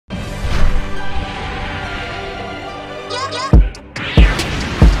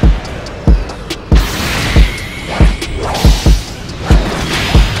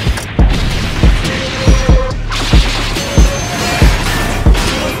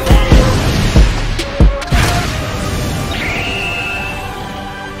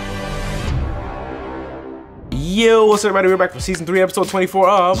Yo, what's up, everybody? We're back for season 3, episode 24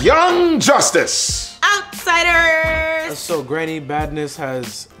 of Young Justice Outsiders. So Granny Badness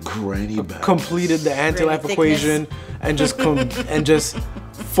has Badness completed the anti-life equation and just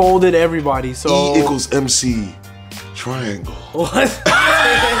folded everybody. So E equals MC triangle. what?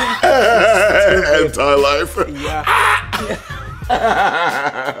 Anti-life.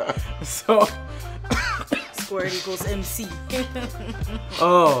 Yeah. So Squared equals MC.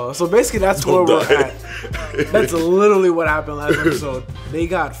 oh, so basically that's where we're at. That's literally what happened last episode. They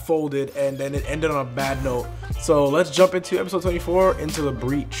got folded and then it ended on a bad note. So let's jump into episode 24, Into the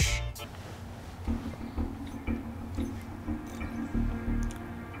Breach.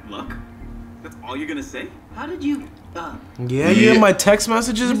 Luck? That's all you're gonna say? How did you, Yeah, you have my text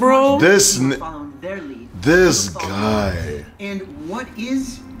messages, bro? This follow their lead? guy. And what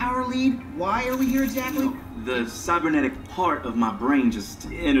is our lead? Why are we here exactly? The cybernetic part of my brain just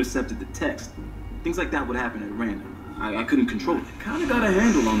intercepted the text. Things like that would happen at random. I couldn't control it. Kinda got a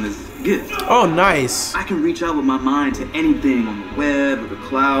handle on this gift. Oh, nice. I can reach out with my mind to anything on the web or the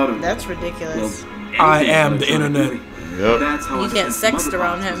cloud or... That's ridiculous. I am the internet. Yep. That's how You I can't sensed sext Mother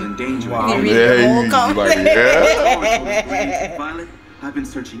around Box was him. in danger. Wow. You can read the whole comment. Yeah. Violet, I've been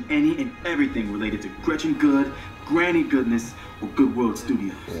searching any and everything related to Gretchen Good, Granny Goodness, or Good World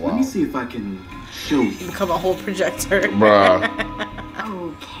Studios. Let me see if I can show you. Become a whole projector. Bruh.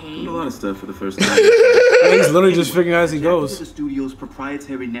 A lot of stuff for the first time. He's literally just figuring out as he The goes. studio's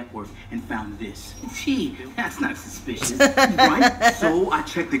proprietary network and found this. Gee, that's not suspicious, right? So I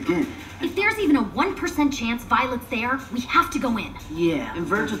checked again. If there's even a 1% chance Violet's there, we have to go in. Yeah, and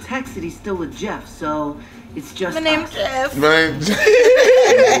Virgil texted he's still with Jeff, so it's just My name's us. Jeff. Man.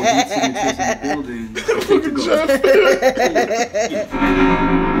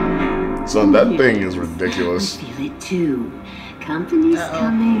 Son, that thing is ridiculous. Feel it too. Company's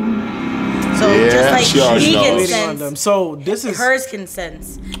coming. So Yeah, she just like already he knows. can Waiting on them. sense, So this is hers can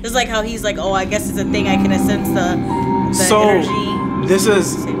sense. It's like how he's like, oh, I guess it's a thing I can sense the so. energy. This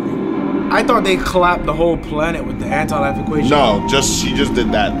is. Same thing. I thought they collapsed the whole planet with the anti-life equation. No, she just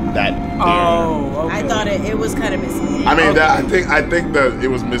did that. Oh, okay. I thought it was kind of misleading. I mean, I think that it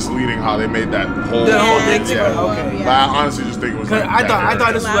was misleading how they made that whole. The whole Yeah, thing. different Yeah, one, okay. yeah. But I honestly just think it was. Like I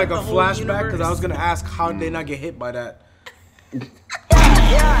thought this was like a The whole flashback because I was universe. gonna ask how did they not get hit by that. Yo,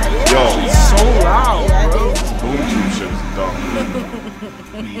 So loud, bro. boom tube shit is dumb.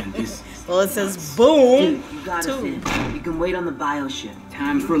 Man, this Well, it says boom. Dude, you got us Two. in. You can wait on the bio ship.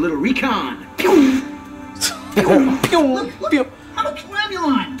 time for a little recon. Pew, pew. I'm a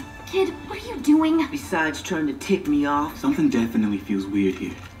Clamulon! Kid, what are you doing? Besides trying to tick me off, Something definitely feels weird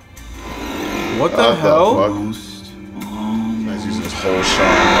here. What the hell? Almost. He's using his whole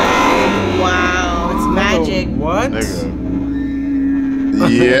shot. Wow, it's magic. What? Nigga.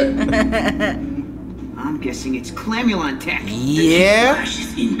 Yeah. I'm guessing it's Clamulon tech. Yeah. Flash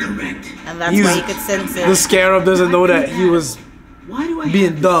is incorrect. And that's He's- why you could sense it. The scarab doesn't know that he was Why do I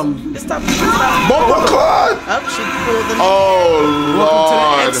being have dumb. Stop. Bumper Clyde. Up, she pulled the. Oh Welcome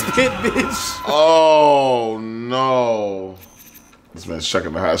lord. to the X-Pit, bitch. Oh no. This man's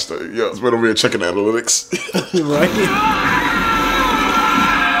checking the hashtag. Yo, this man over here checking analytics. Right?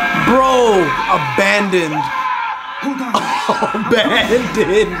 Bro, abandoned.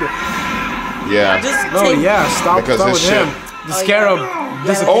 Abandoned. Yeah. Just No, take. yeah, stop Because with this him. shit- The scarab.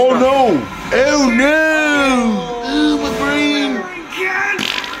 This Oh no. Oh no. Oh my brain.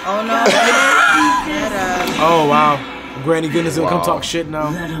 Oh no. Oh wow. Granny Goodness gonna come talk shit now.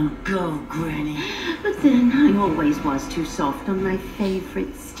 Let him go, Granny. But then I always was too soft on my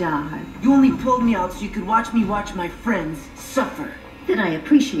favorite star. You only pulled me out so you could watch me watch my friends suffer. That I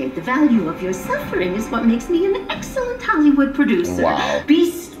appreciate the value of your suffering is what makes me an excellent Hollywood producer. Wow.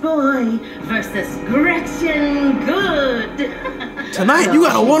 Beast Boy versus Gretchen Good. Tonight you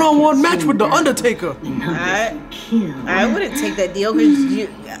got a one-on-one match with the Undertaker. I wouldn't take that deal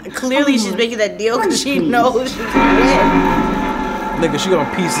because clearly she's making that deal because she knows she's gonna win. Nigga, she gonna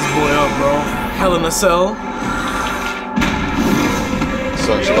piece this boy up, bro. Hell in a Cell.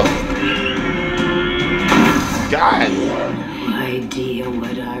 Such a God. Idea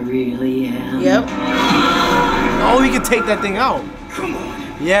what I really am. Yep. Oh, he can take that thing out.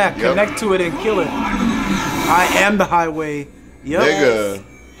 Yeah, connect to it and kill it. I am the highway. Yep. Nigga.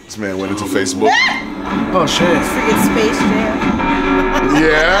 This man went into Facebook. Oh shit. Freaking Space Jam.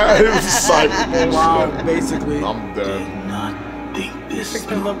 Yeah, it was cyber bullshit. Wow, basically. I'm done. Not think this.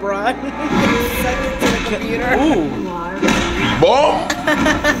 Freaking LeBron. Sucked into the computer. Ooh. Boom.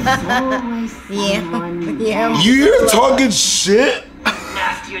 Yeah. Yeah. You're talking shit?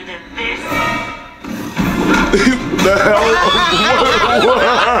 Nastier than this. The hell?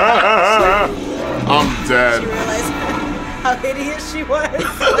 I'm dead. how hideous she was. Yeah,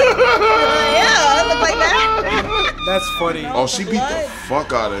 I look like that. That's funny. Oh, she beat the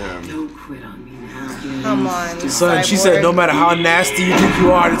fuck out of him. Don't quit on me now. Come on, Son, she Cyborg. said no matter how nasty you think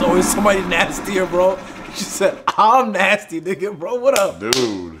you are, there's always somebody nastier, bro. She said, I'm nasty, nigga, bro. What up?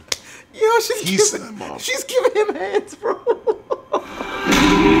 Dude. Yo, she's giving him hands, bro.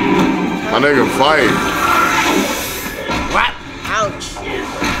 My nigga fight. What? Ouch.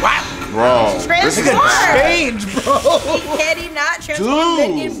 What? Bro. This is Transform. Change, bro. Can he not transform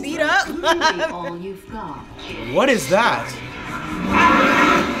and get beat up? Really all you've got. What is that?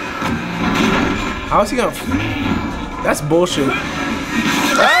 How is he gonna? That's bullshit.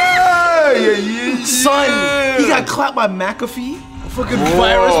 Hey, Son, he got clapped by McAfee. Fucking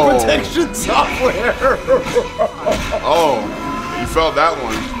virus protection software. Oh, you felt that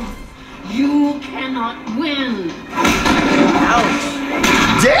one. You cannot win. Ouch.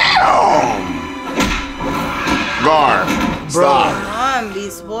 Damn! Gar, stop. Come on,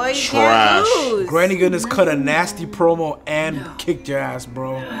 Beast Boy. You Trash. can't lose. Granny Goodness cut a nasty promo and kicked your ass,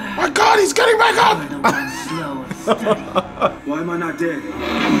 bro. My God, he's getting back up! Why am I not dead?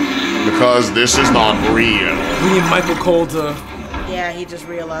 Because this is not real. We need Michael Cole to. Yeah, he just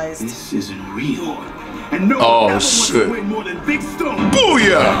realized. This isn't real. And no Oh, one ever wants shit. to win more than Big Stone.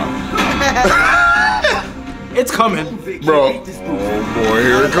 Booyah! It's coming. Bro. Oh boy,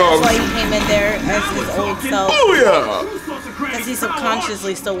 here it That's why comes. he came in there as his old self. Booyah! Because he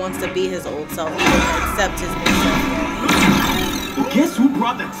subconsciously still wants to be his old self. He doesn't accept his new self yet. Well, guess who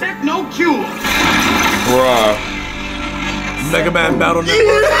brought the techno cure? Bruh. Mega Man Battle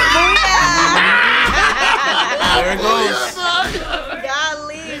Network. There it goes.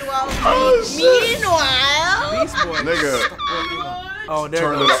 Golly, well, Oh, shit. meanwhile, Beast Boy. Nigga. Oh, there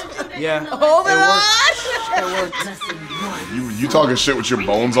Turn it it goes. up. Yeah. hold It on. You talking shit with your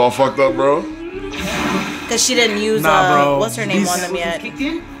bones all fucked up, bro? Because she didn't use, Nah, bro. what's her name These- on them yet? Kicked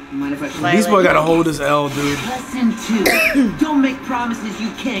in? Mind if I Violet. Beast Boy gotta hold his L, dude. Lesson 2. Don't make promises you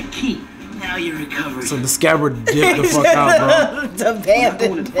can't keep. Now you're recovered. So the scabbard dipped the fuck out,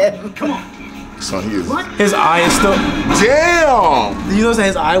 Abandoned him. Come on. Son, he is. bro. His eye is still. Damn! Did you notice that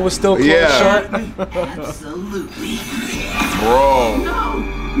his eye was still closed Yeah. shut? Absolutely. Bro.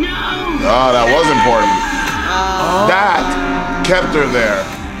 No! Ah, that was important. That kept her there.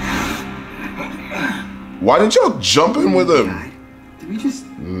 Why didn't y'all jump in with him? Did we just...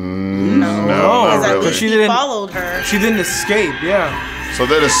 No, Oh, not Because I really. think She he didn't- followed her. She didn't escape, yeah. So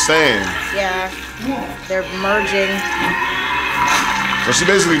they're the same. Yeah. They're merging. So she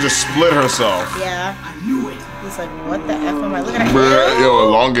basically just split herself. Yeah. He's like, what the F am I looking at? Bruh, Ew, yo,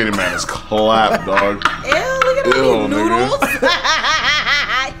 elongated man is clapped, dog. look at all Ew, these nigga. noodles.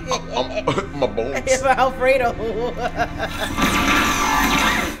 My bones. Alfredo.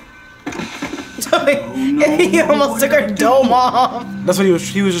 He almost took her dome off. That's what he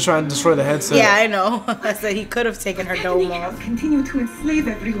was just trying to destroy the headset. Yeah, I know. I said he could have taken her dome off. Continue to enslave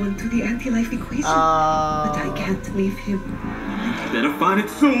everyone to the anti-life equation. But I can't leave him. Better find it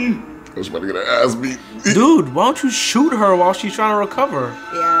soon. I was about to get her ass beat. Dude, why don't you shoot her while she's trying to recover?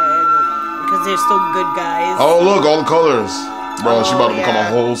 Yeah, because they're still good guys. Oh, look, all the colors. Bro, she about to become a yeah.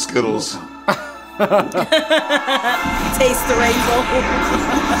 whole Skittles. Taste the rainbow.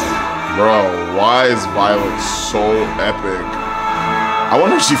 Bro, why is Violet so epic? I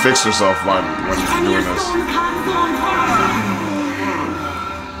wonder if she fixed herself when doing this.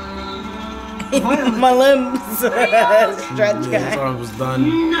 My limbs. Stretch His guy. arm was done.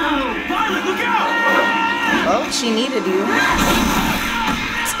 Violet, look out! Well, she needed you.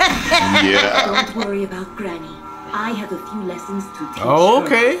 Yeah. Don't worry about Granny. I have a few lessons to teach Oh, her.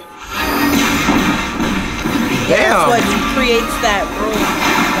 okay. That's what Damn. creates that room.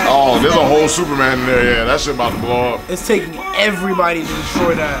 Oh, there's a whole Superman in there. Yeah, that shit about to blow up. It's taking everybody to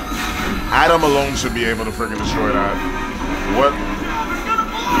destroy that. Adam alone should be able to freaking destroy that. What?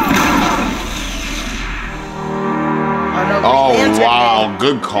 Oh, wow.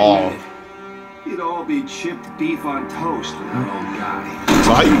 Good call. You'd all be chipped beef on toast with that old guy.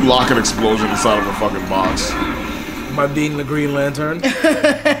 So how you lock an explosion inside of a fucking box? By being the Green Lantern.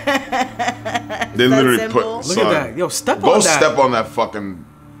 They literally simple? put. Look son, at that. Yo, step Go on that. step on that fucking.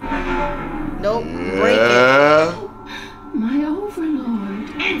 Nope. Break it. Yeah. My overlord.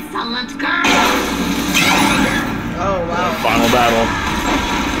 Insolent girl! Oh, wow. Final battle.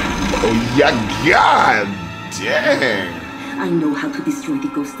 Oh yeah, god dang. I know how to destroy the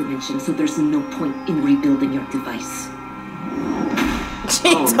ghost dimension, so there's no point in rebuilding your device.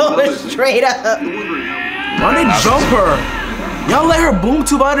 She told her straight up. Why they jump her? Y'all let her boom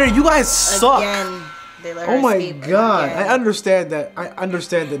tube out of there. You guys suck. Again, they let her Oh my escape god. again. I understand that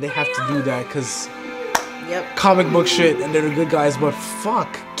they have to do that because Yep. comic book shit, and they're the good guys. But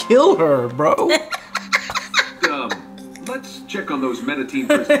fuck, kill her, bro. Let's check on those Meditine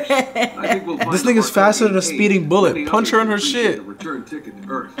prisoners. I think we'll find This nigga's faster than a speeding bullet. Punch her in her shit. a return ticket to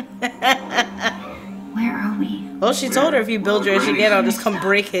Earth. Where are we? Well, she told her if you build yours again, I'll just come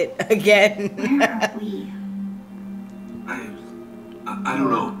break it again. Where are we? I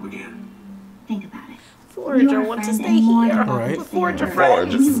don't know, again. Think about it. Forager wants to stay here. All right. Forager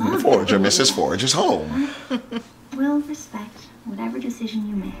friends. Forager, Mrs. Forager's home. We'll respect whatever decision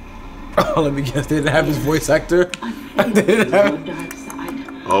you make. Oh, let me guess. They didn't have his voice actor.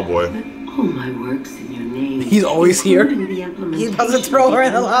 Oh boy. All my works in your name. He's always here. He's about to throw her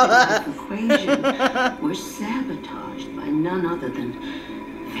in the lava. Equation were sabotaged by none other than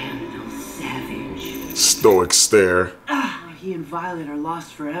Vandal Savage. Stoic stare. He and Violet are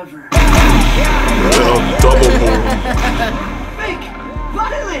lost forever. Double boom. Fake!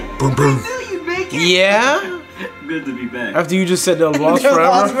 Violet! Boom, boom. I knew you'd make it! Yeah. Good to be back. After you just said they're lost They're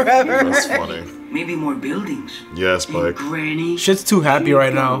lost forever. forever. That's funny. Maybe more buildings. Yes, And Mike. Granny. Shit's too happy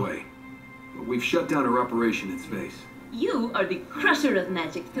right now. Away. But we've shut down our operation in space. You are the crusher of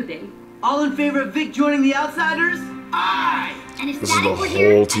magic today. All in favor of Vic joining the Outsiders? Aye! And if This is Static the were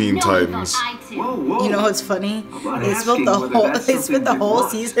here, whole I Teen know he thought Titans. I too. Whoa. You know what's funny? about They spent asking the whether whole that's they spent the something whole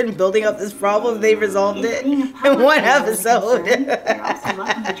Vic season building up this problem. They resolved it Being a in public one hero is episode. concerned, you're also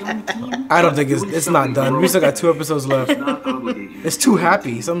welcome to join the team. I don't think it's not done. We still got 2 episodes left. Not obligated. It's too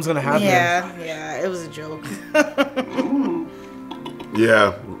happy. Something's gonna happen. Yeah, it was a joke.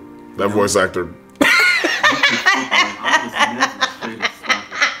 Yeah, that voice actor.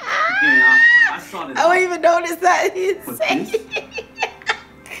 I wouldn't even notice that. He's saying.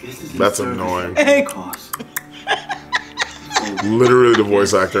 That's annoying. Literally, the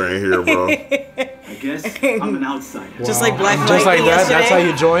voice actor ain't here, bro. I guess I'm an outsider. Just like Black Just like Lightning that. That's how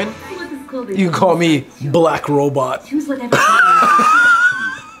yesterday. you join. What is called You can call me Black Robot. Choose whatever.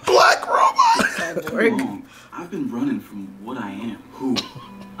 Black robot. Wrong. I've been running from what I am, who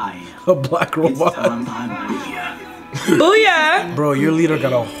I am. A Black It's Robot. time I'm here. Booyah! Bro, your leader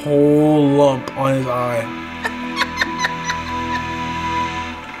got a whole lump on his eye.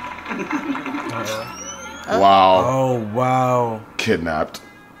 Wow. Oh wow. Kidnapped.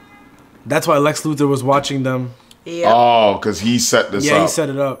 That's why Lex Luthor was watching them. Yeah. Oh, because he set this Yeah, up. he set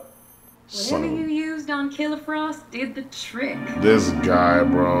it up. Whatever you used on Killer Frost did the trick. This guy,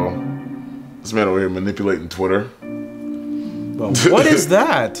 bro. This man over here manipulating Twitter. But what is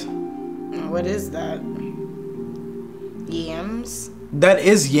that? What is that? Yams? That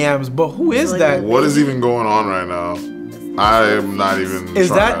is Yams, but who is Like that? What is even going on right now? I am not even. Is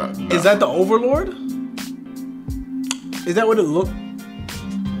trying that to- is that the Overlord? Is that what it looked?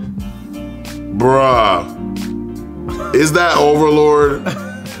 Bruh. Is that Overlord?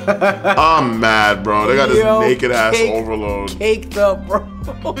 I'm mad, bro. They got this Yo, naked ass cake- Overlord. Caked up, bro.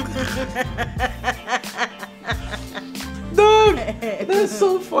 Dog, that's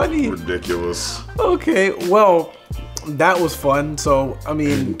so funny. Ridiculous. Okay, well, that was fun. So, I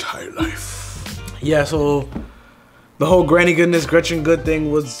mean, Entire life. yeah, so the whole Granny Goodness, Gretchen Good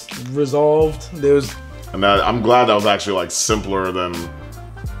thing was resolved. There was And I'm glad that was actually like simpler than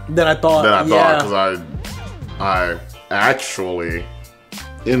I thought. thought, because I actually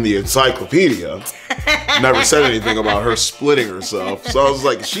in the encyclopedia never said anything about her splitting herself. So I was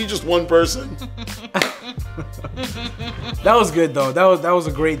like, is she just one person? That was good though. That was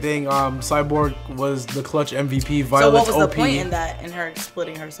a great thing. Cyborg was the clutch MVP. So Violet's what was OP. the point in that, in her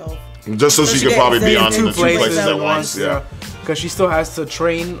splitting herself? Just so she could probably be on Two the 2 places at once. once, Yeah. Because she still has to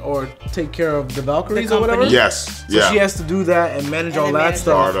train or take care of the Valkyries The or whatever. company? Yes. So Yeah. she has to do that and manage all then that manage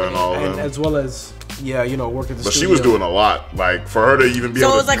stuff, Sparta and all of them. as well as work at the But she studio. was doing a lot. Like for her to even be So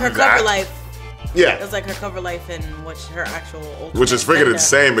able it was to like do her cover that, life. It Yeah. was like her cover life and her actual ultimate Which is freaking agenda.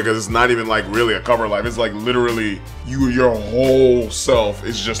 insane because it's not even like really a cover life. It's like literally your whole self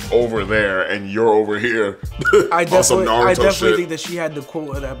is just over there and you're over here. I on some definitely Naruto shit. think that she had the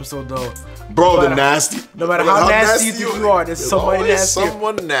quote of the episode though. Bro, No the matter- nasty. no matter how nasty you think you are, there's somebody always nastier.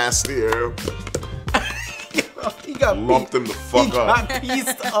 someone nastier. He got Lump them the fuck he up. got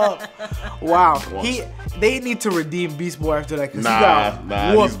pieced up. Wow. Once. They need to redeem Beast Boy after that because he Nah, got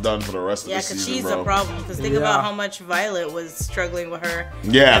he's whooped. done for the rest of Yeah, the because season, she's bro. a problem. Because think Yeah. about how much Violet was struggling with her.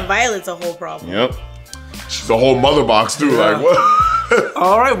 Yeah. And Violet's a whole problem. Yep. She's a whole mother box too. Yeah. Like what?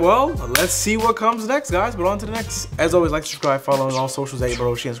 All right, well, let's see what comes next, guys. But on to the next. As always, like, subscribe, follow on all socials at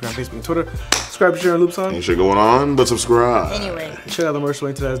YaBoyRoshi, Instagram, Facebook, and Twitter. Subscribe, share, and loops on. Ain't shit going on, but subscribe. Anyway. Check out the merch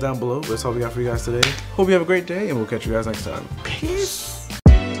link to that is down below. That's all we got for you guys today. Hope you have a great day, and we'll catch you guys next time. Peace.